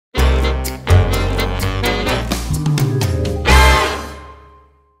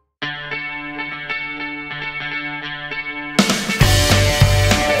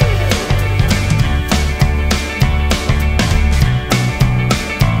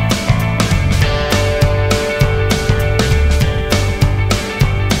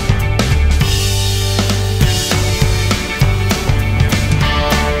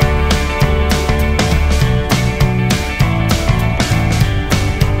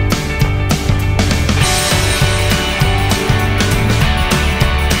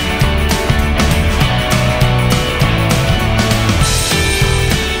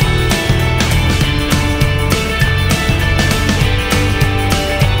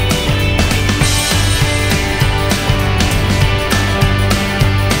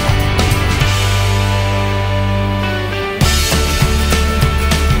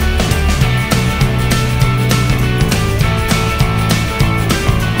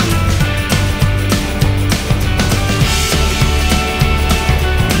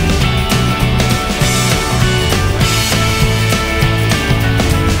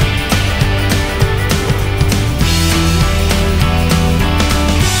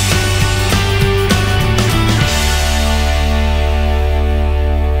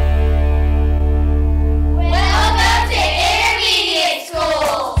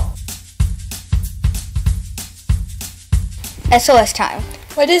SOS time.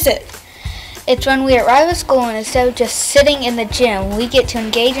 What is it? It's when we arrive at school and instead of just sitting in the gym, we get to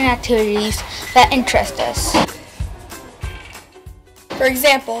engage in activities that interest us. For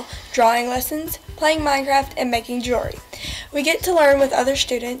example, drawing lessons, playing Minecraft, and making jewelry. We get to learn with other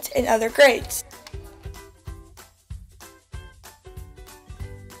students in other grades.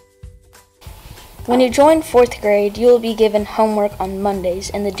 When you join 4th grade, you will be given homework on Mondays,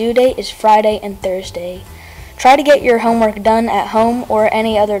 and the due date is Friday and Thursday. Try to get your homework done at home or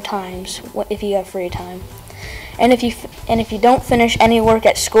any other times if you have free time. And if you don't finish any work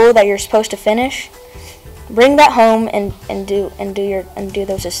at school that you're supposed to finish, bring that home and do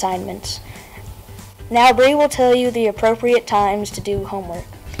those assignments. Now Bree will tell you the appropriate times to do homework.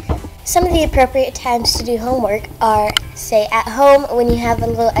 Some of the appropriate times to do homework are, say, at home when you have a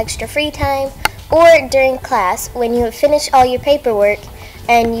little extra free time, or during class when you have finished all your paperwork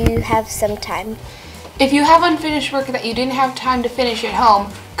and you have some time. If you have unfinished work that you didn't have time to finish at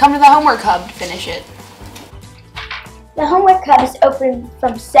home, come to the homework hub to finish it. The homework hub is open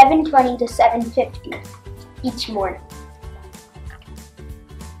from 7:20 to 7:50 each morning.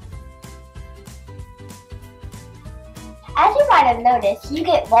 As you might have noticed, you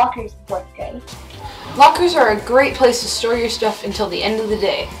get lockers in 4th grade. Lockers are a great place to store your stuff until the end of the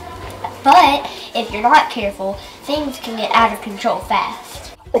day. But if you're not careful, things can get out of control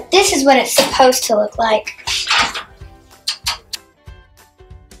fast. But this is what it's supposed to look like.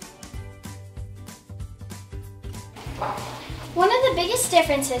 One of the biggest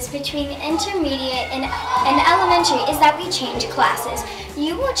differences between intermediate and elementary is that we change classes.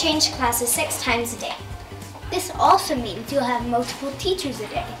 You will change classes 6 times a day. This also means you'll have multiple teachers a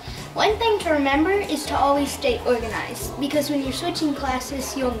day. One thing to remember is to always stay organized, because when you're switching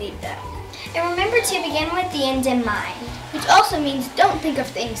classes, you'll need that. And remember to begin with the end in mind, which also means don't think of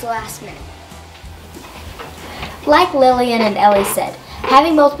things last minute. Like Lillian and Ellie said,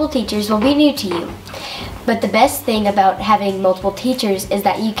 having multiple teachers will be new to you. But the best thing about having multiple teachers is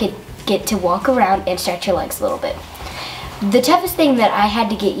that you could get to walk around and stretch your legs a little bit. The toughest thing that I had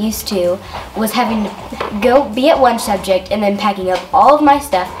to get used to was having to be at one subject and then packing up all of my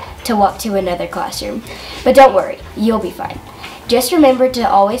stuff to walk to another classroom. But don't worry, you'll be fine. Just remember to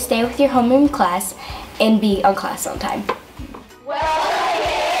always stay with your homeroom class and be on class on time. Well,